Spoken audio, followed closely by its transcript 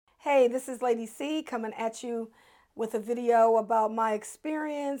Hey, this is Lady Cee coming at you with a video about my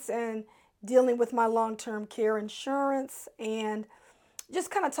experience and dealing with my long-term care insurance and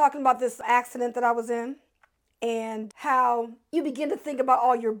just kind of talking about this accident that I was in and how you begin to think about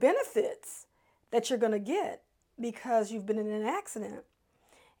all your benefits that you're going to get because you've been in an accident.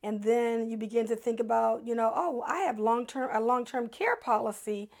 And then you begin to think about, oh, I have long-term care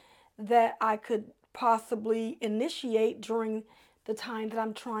policy that I could possibly initiate during the time that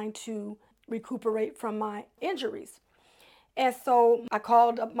I'm trying to recuperate from my injuries. And so I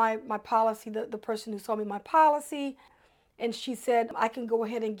called up my policy, the person who sold me my policy, and she said, I can go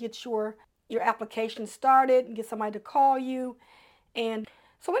ahead and get your application started and get somebody to call you. And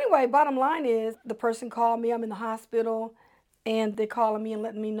so anyway, bottom line is the person called me, I'm in the hospital, and they're calling me and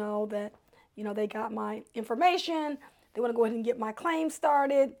letting me know that, they got my information. They want to go ahead and get my claim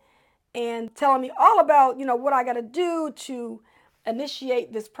started and telling me all about, what I got to do to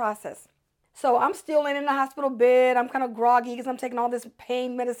initiate this process. So I'm still laying in the hospital bed. I'm kind of groggy because I'm taking all this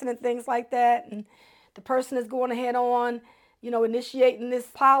pain medicine and things like that. And the person is going ahead on, initiating this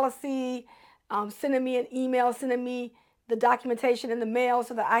policy, sending me an email, sending me the documentation in the mail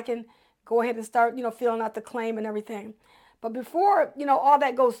so that I can go ahead and start, filling out the claim and everything. But before, all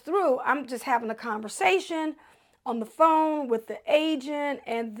that goes through, I'm just having a conversation on the phone with the agent.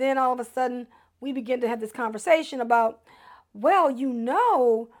 And then all of a sudden, we begin to have this conversation about, well,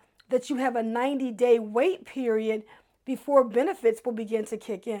 that you have a 90-day wait period before benefits will begin to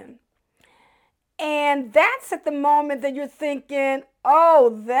kick in. And that's at the moment that you're thinking,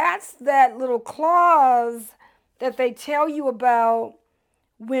 oh, that's that little clause that they tell you about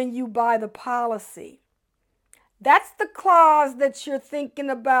when you buy the policy. That's the clause that you're thinking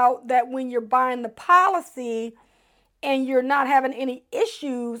about, that when you're buying the policy and you're not having any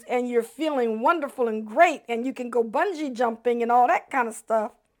issues and you're feeling wonderful and great and you can go bungee jumping and all that kind of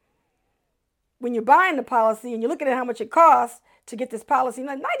stuff. When you're buying the policy and you're looking at how much it costs to get this policy,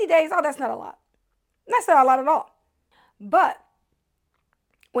 90 days, oh, that's not a lot. That's not a lot at all. But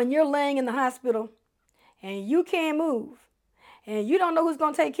when you're laying in the hospital and you can't move and you don't know who's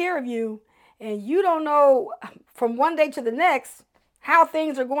going to take care of you and you don't know from one day to the next how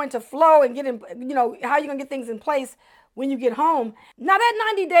things are going to flow and how you're going to get things in place when you get home. Now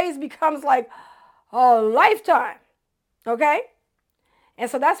that 90 days becomes like a lifetime, okay? And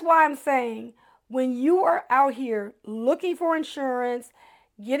so that's why I'm saying when you are out here looking for insurance,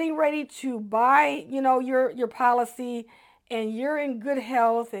 getting ready to buy, your policy, and you're in good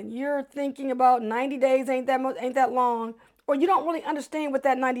health and you're thinking about 90 days ain't that long, or you don't really understand what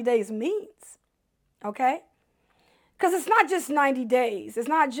that 90 days means, okay? Because it's not just 90 days. It's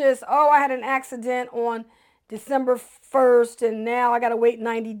not just, oh, I had an accident on December 1st and now I got to wait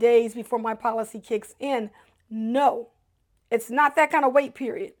 90 days before my policy kicks in. No, it's not that kind of wait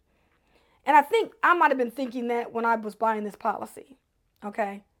period. And I think I might have been thinking that when I was buying this policy,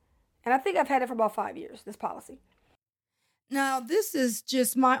 okay? And I think I've had it for about 5 years, this policy. Now, this is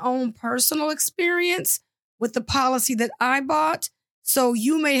just my own personal experience with the policy that I bought. So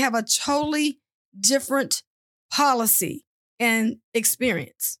you may have a totally different policy and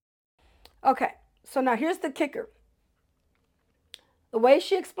experience. Okay, so now here's the kicker. The way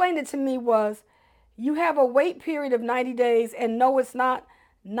she explained it to me was, you have a wait period of 90 days, and no, it's not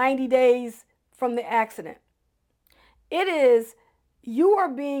 90 days from the accident. It is, you are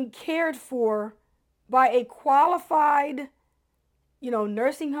being cared for by a qualified,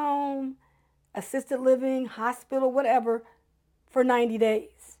 nursing home, assisted living, hospital, whatever, for 90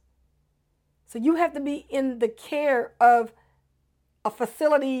 days. So you have to be in the care of a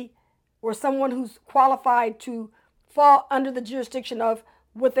facility or someone who's qualified to fall under the jurisdiction of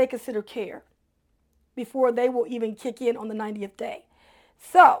what they consider care before they will even kick in on the 90th day.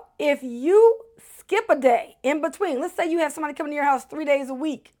 So if you skip a day in between, let's say you have somebody coming to your house 3 days a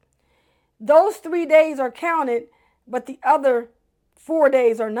week, those 3 days are counted, but the other 4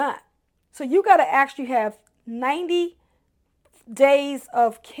 days are not. So you got to actually have 90 days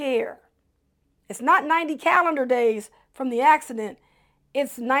of care. It's not 90 calendar days from the accident.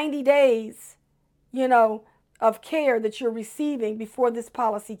 It's 90 days, of care that you're receiving before this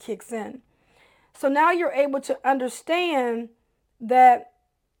policy kicks in. So now you're able to understand that,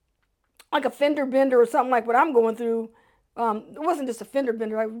 like a fender bender or something like what I'm going through, it wasn't just a fender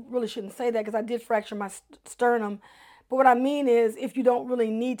bender. I really shouldn't say that because I did fracture my sternum. But what I mean is, if you don't really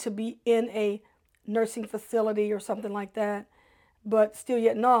need to be in a nursing facility or something like that, but still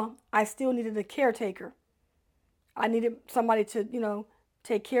yet no, I still needed a caretaker. I needed somebody to,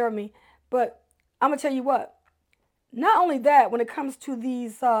 take care of me. But I'm going to tell you what, not only that, when it comes to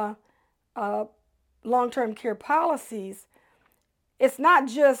these long-term care policies, It's not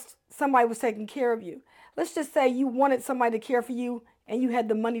just somebody was taking care of you. Let's just say you wanted somebody to care for you and you had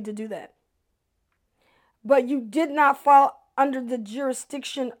the money to do that. But you did not fall under the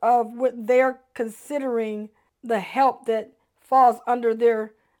jurisdiction of what they're considering the help that falls under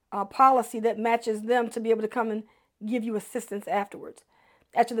their policy that matches them to be able to come and give you assistance afterwards,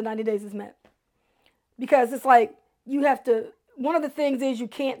 after the 90 days is met. Because it's like you have to, one of the things is you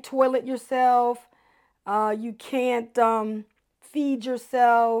can't toilet yourself, you can't feed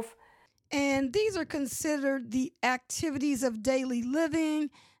yourself. And these are considered the activities of daily living.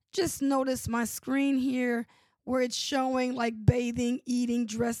 Just notice my screen here where it's showing like bathing, eating,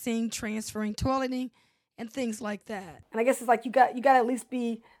 dressing, transferring, toileting, and things like that. And I guess it's like you got to at least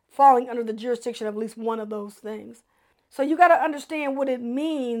be falling under the jurisdiction of at least one of those things. So you got to understand what it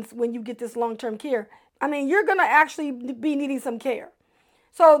means when you get this long-term care. I mean, you're going to actually be needing some care.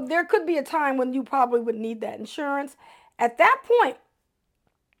 So there could be a time when you probably would need that insurance. At that point,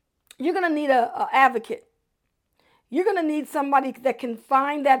 you're going to need an advocate. You're going to need somebody that can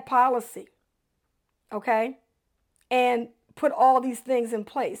find that policy, okay, and put all these things in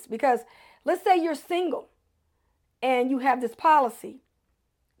place. Because let's say you're single and you have this policy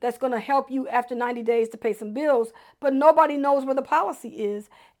that's going to help you after 90 days to pay some bills, but nobody knows where the policy is.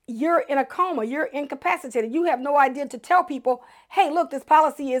 You're in a coma. You're incapacitated. You have no idea to tell people, hey, look, this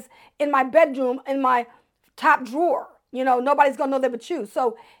policy is in my bedroom, in my top drawer. You know, nobody's going to know that but you.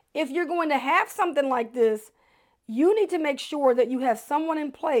 So if you're going to have something like this, you need to make sure that you have someone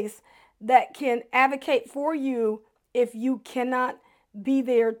in place that can advocate for you if you cannot be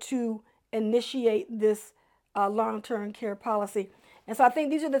there to initiate this long-term care policy. And so I think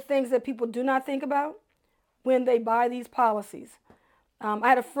these are the things that people do not think about when they buy these policies. I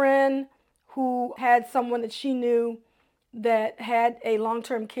had a friend who had someone that she knew that had a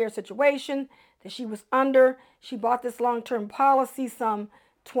long-term care situation that she was under. She bought this long-term policy some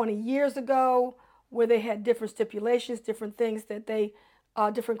 20 years ago where they had different stipulations, different things that they,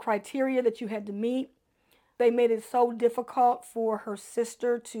 different criteria that you had to meet. They made it so difficult for her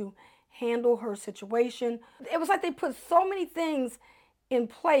sister to handle her situation. It was like they put so many things in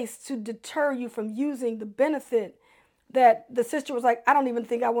place to deter you from using the benefit that the sister was like, I don't even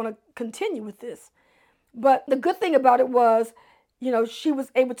think I want to continue with this. But the good thing about it was, you know, she was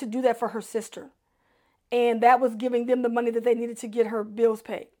able to do that for her sister. And that was giving them the money that they needed to get her bills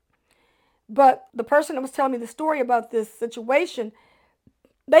paid. But the person that was telling me the story about this situation,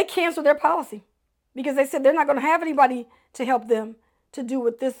 they canceled their policy because they said they're not going to have anybody to help them to do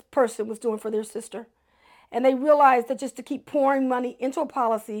what this person was doing for their sister. And they realized that just to keep pouring money into a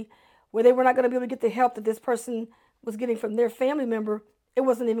policy where they were not going to be able to get the help that this person was getting from their family member, it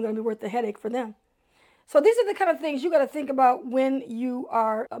wasn't even going to be worth the headache for them. So these are the kind of things you got to think about when you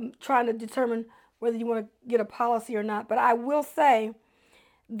are trying to determine whether you want to get a policy or not. But I will say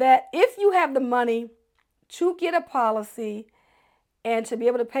that if you have the money to get a policy and to be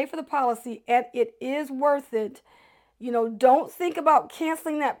able to pay for the policy and it is worth it, you know, don't think about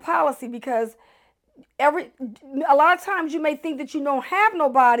canceling that policy because a lot of times you may think that you don't have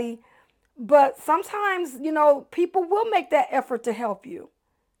nobody, but sometimes, you know, people will make that effort to help you,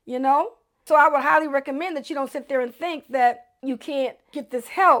 you know? So I would highly recommend that you don't sit there and think that you can't get this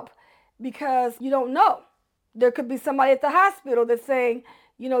help because you don't know. There could be somebody at the hospital that's saying,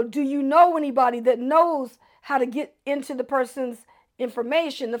 you know, do you know anybody that knows how to get into the person's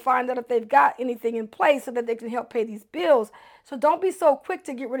information to find out if they've got anything in place so that they can help pay these bills? So don't be so quick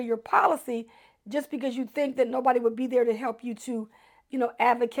to get rid of your policy just because you think that nobody would be there to help you to, you know,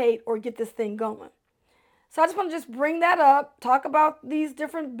 advocate or get this thing going. So I just want to just bring that up, talk about these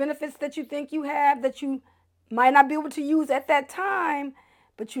different benefits that you think you have that you might not be able to use at that time,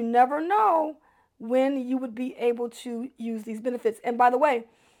 but you never know when you would be able to use these benefits. And by the way,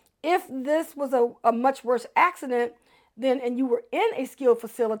 if this was a much worse accident, then and you were in a skilled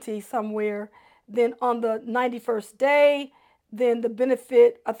facility somewhere, then on the 91st day, then the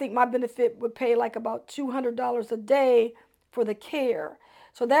benefit, I think my benefit would pay like about $200 a day for the care.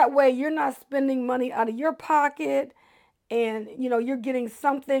 So that way you're not spending money out of your pocket and, you know, you're getting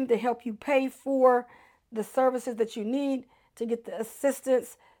something to help you pay for the services that you need to get the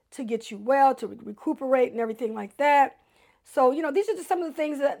assistance to get you well, to recuperate and everything like that. So, you know, these are just some of the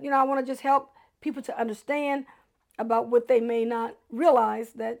things that, you know, I want to just help people to understand about what they may not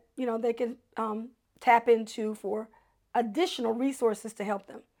realize that, you know, they can tap into for additional resources to help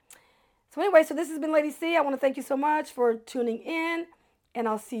them. So anyway, so this has been Lady Cee. I want to thank you so much for tuning in, and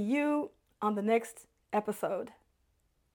I'll see you on the next episode.